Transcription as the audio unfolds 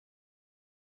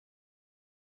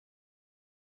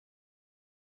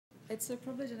It's a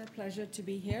privilege and a pleasure to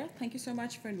be here. Thank you so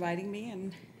much for inviting me,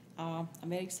 and I'm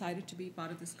very excited to be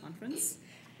part of this conference.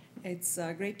 It's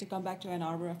great to come back to Ann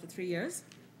Arbor after 3 years.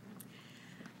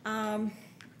 My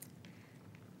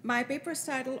paper is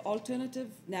titled Alternative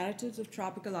Narratives of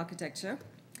Tropical Architecture.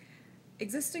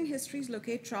 Existing histories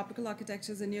locate tropical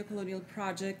architecture as a neocolonial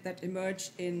project that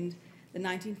emerged in the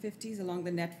 1950s along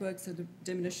the networks of the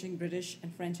diminishing British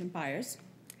and French empires.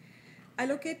 I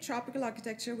locate tropical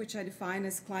architecture, which I define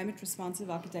as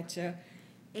climate-responsive architecture,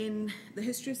 in the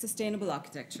history of sustainable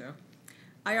architecture.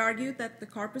 I argue that the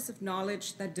corpus of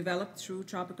knowledge that developed through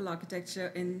tropical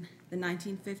architecture in the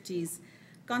 1950s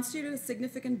constituted a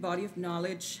significant body of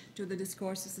knowledge to the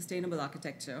discourse of sustainable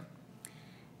architecture.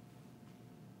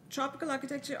 Tropical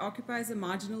architecture occupies a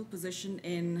marginal position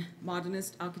in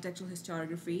modernist architectural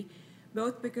historiography,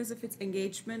 both because of its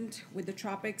engagement with the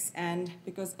tropics and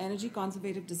because energy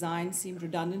conservative design seemed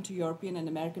redundant to European and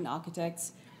American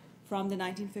architects from the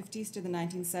 1950s to the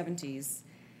 1970s.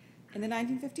 In the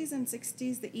 1950s and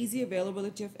 60s, the easy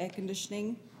availability of air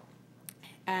conditioning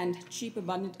and cheap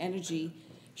abundant energy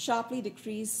sharply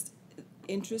decreased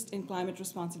interest in climate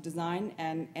responsive design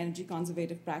and energy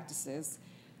conservative practices.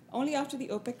 Only after the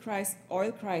OPEC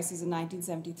oil crisis in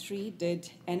 1973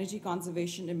 did energy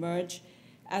conservation emerge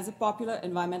as a popular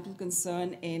environmental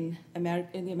concern in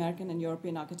the American and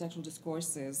European architectural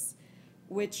discourses,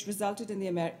 which resulted in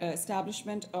the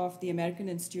establishment of the American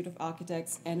Institute of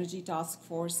Architects Energy Task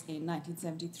Force in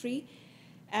 1973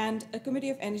 and a Committee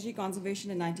of Energy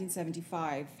Conservation in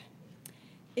 1975.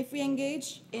 If we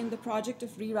engage in the project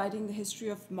of rewriting the history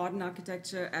of modern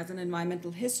architecture as an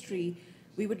environmental history,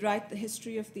 we would write the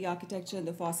history of the architecture in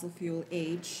the fossil fuel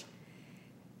age,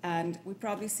 and we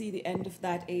probably see the end of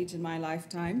that age in my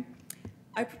lifetime.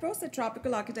 I propose that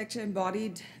tropical architecture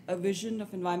embodied a vision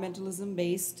of environmentalism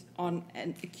based on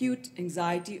an acute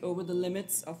anxiety over the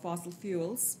limits of fossil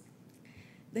fuels.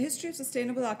 The history of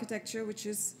sustainable architecture, which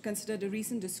is considered a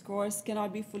recent discourse,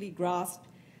 cannot be fully grasped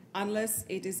unless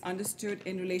it is understood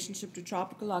in relationship to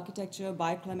tropical architecture,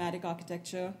 bioclimatic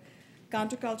architecture,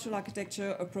 countercultural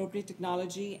architecture, appropriate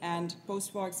technology, and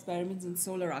post-war experiments in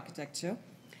solar architecture.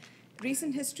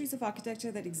 Recent histories of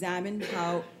architecture that examine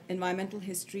how environmental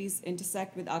histories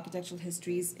intersect with architectural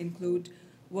histories include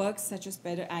works such as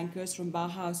Better Anchors from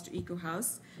Bauhaus to Eco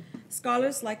House.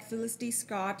 Scholars like Phyllis D.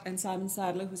 Scott and Simon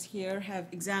Sadler, who's here, have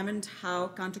examined how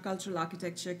countercultural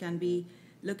architecture can be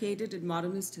located in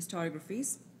modernist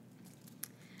historiographies.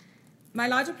 My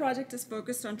larger project is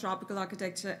focused on tropical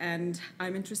architecture, and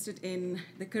I'm interested in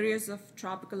the careers of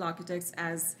tropical architects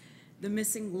as the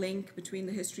missing link between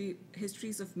the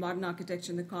histories of modern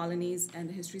architecture in the colonies and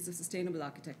the histories of sustainable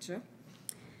architecture.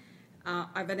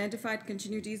 I've identified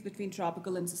continuities between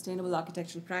tropical and sustainable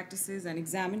architectural practices and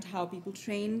examined how people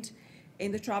trained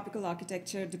in the tropical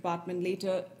architecture department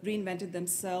later reinvented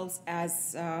themselves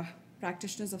as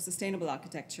practitioners of sustainable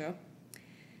architecture.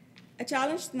 I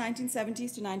challenged the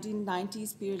 1970s to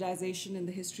 1990s periodization in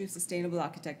the history of sustainable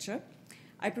architecture.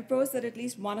 I propose that at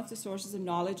least one of the sources of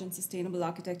knowledge in sustainable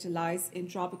architecture lies in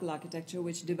tropical architecture,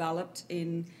 which developed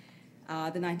in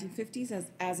the 1950s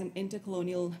as an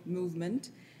intercolonial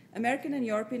movement. American and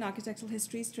European architectural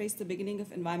histories trace the beginning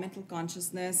of environmental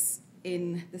consciousness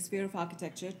in the sphere of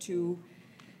architecture to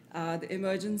the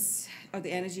emergence of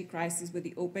the energy crisis with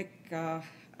the OPEC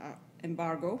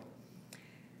embargo.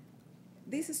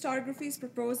 These historiographies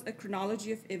propose a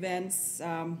chronology of events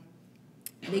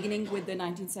beginning with the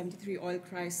 1973 oil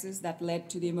crisis that led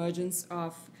to the emergence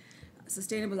of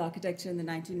sustainable architecture in the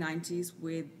 1990s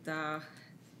with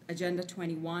Agenda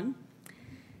 21.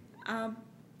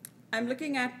 I'm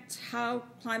looking at how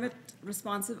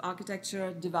climate-responsive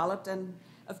architecture developed, and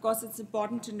of course it's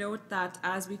important to note that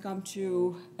as we come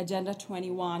to Agenda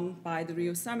 21 by the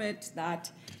Rio Summit,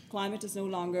 that climate is no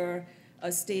longer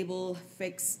a stable,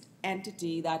 fixed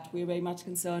entity, that we're very much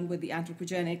concerned with the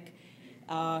anthropogenic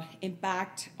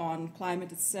impact on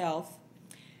climate itself.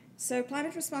 So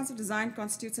climate-responsive design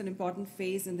constitutes an important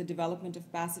phase in the development of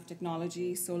passive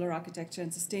technology, solar architecture,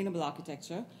 and sustainable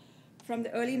architecture. From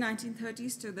the early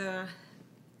 1930s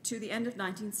to the end of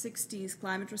 1960s,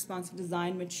 climate-responsive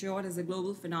design matured as a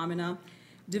global phenomena,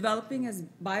 developing as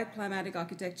bioclimatic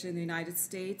architecture in the United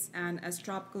States and as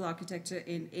tropical architecture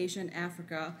in Asia and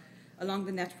Africa along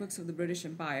the networks of the British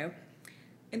Empire.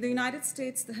 In the United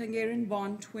States, the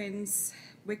Hungarian-born twins,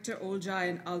 Victor Olcay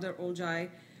and Alder Olcay,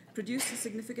 produced a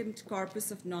significant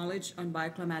corpus of knowledge on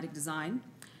bioclimatic design.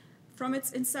 From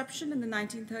its inception in the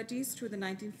 1930s through the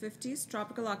 1950s,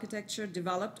 tropical architecture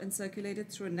developed and circulated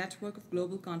through a network of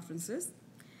global conferences.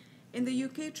 In the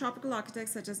UK, tropical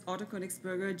architects such as Otto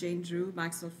Königsberger, Jane Drew,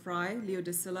 Maxwell Fry, Leo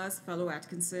de Silas, Fellow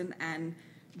Atkinson, and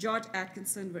George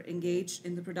Atkinson were engaged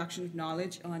in the production of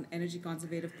knowledge on energy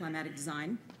conservative climatic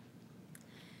design.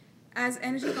 As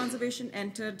energy conservation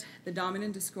entered the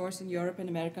dominant discourse in Europe and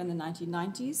America in the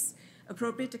 1990s,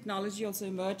 appropriate technology also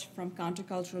emerged from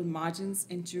countercultural margins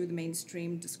into the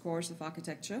mainstream discourse of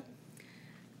architecture.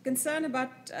 Concern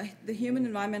about the human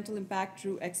environmental impact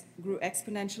grew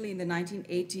exponentially in the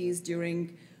 1980s,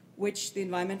 during which the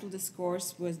environmental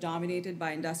discourse was dominated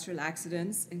by industrial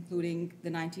accidents, including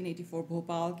the 1984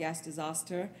 Bhopal gas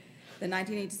disaster, the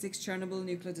 1986 Chernobyl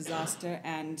nuclear disaster,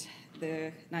 and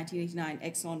the 1989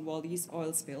 Exxon Valdez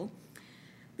oil spill.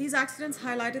 These accidents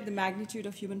highlighted the magnitude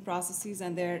of human processes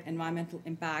and their environmental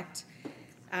impact.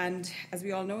 And as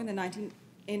we all know, in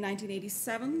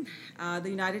 1987, the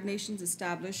United Nations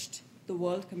established the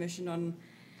World Commission on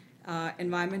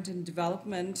Environment and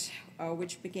Development,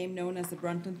 which became known as the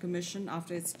Brundtland Commission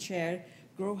after its chair,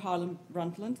 Gro Harlem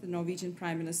Brundtland, the Norwegian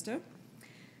Prime Minister.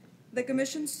 The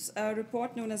Commission's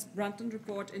report, known as Brundtland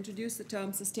Report, introduced the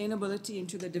term sustainability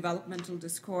into the developmental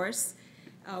discourse,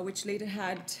 which later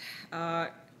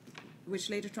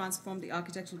transformed the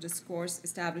architectural discourse,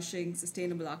 establishing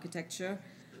sustainable architecture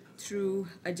through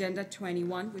Agenda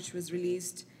 21, which was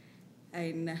released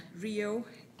in Rio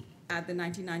at the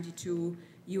 1992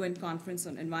 UN Conference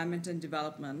on Environment and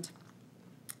Development.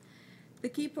 The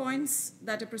key points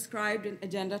that are prescribed in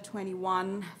Agenda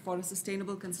 21 for a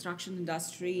sustainable construction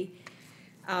industry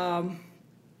are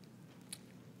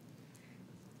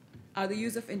the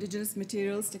use of indigenous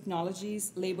materials,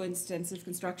 technologies, labor-intensive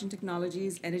construction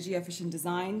technologies, energy-efficient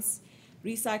designs,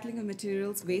 recycling of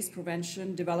materials, waste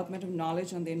prevention, development of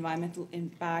knowledge on the environmental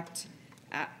impact,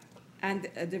 and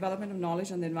development of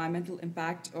knowledge on the environmental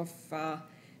impact of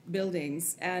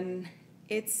buildings. And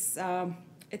it's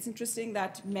interesting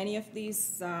that many of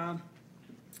these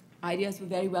ideas were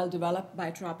very well developed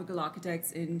by tropical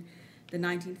architects in the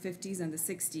 1950s and the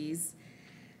 60s.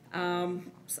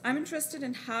 So I'm interested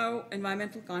in how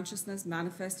environmental consciousness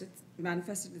manifested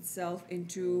itself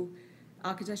into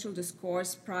architectural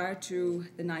discourse prior to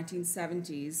the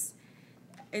 1970s.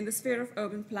 In the sphere of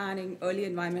urban planning, early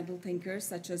environmental thinkers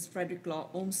such as Frederick Law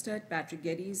Olmsted, Patrick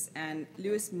Geddes, and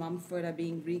Lewis Mumford are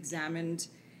being re-examined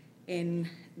in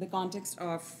the context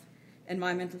of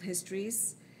environmental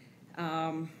histories.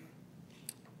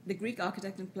 The Greek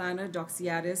architect and planner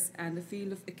Doxiadis and the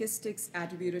field of acoustics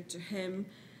attributed to him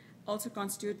also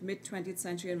constitute mid-20th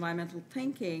century environmental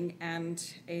thinking,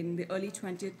 and in the early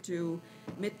 20th to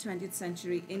mid-20th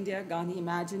century India, Gandhi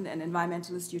imagined an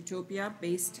environmentalist utopia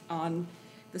based on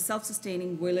the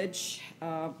self-sustaining village,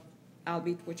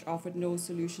 albeit which offered no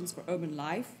solutions for urban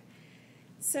life.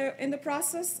 So in the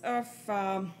process of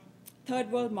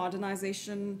third world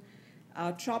modernization,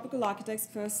 tropical architects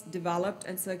first developed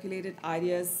and circulated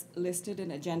ideas listed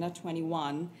in Agenda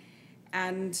 21,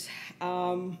 and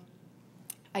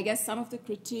I guess some of the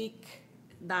critique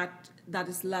that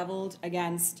is leveled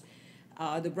against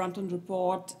the Brundtland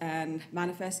Report and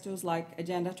manifestos like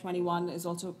Agenda 21 is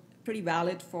also pretty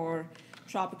valid for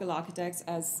tropical architects,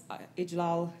 as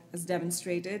Ijlal has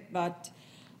demonstrated. But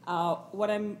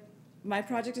my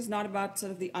project is not about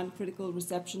sort of the uncritical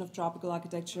reception of tropical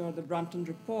architecture or the Brundtland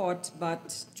Report,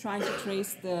 but trying to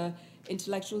trace the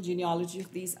intellectual genealogy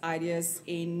of these ideas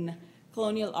in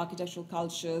colonial architectural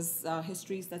cultures,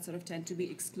 histories that sort of tend to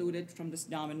be excluded from this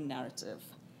dominant narrative.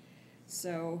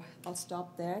 So I'll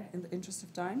stop there in the interest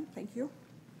of time. Thank you.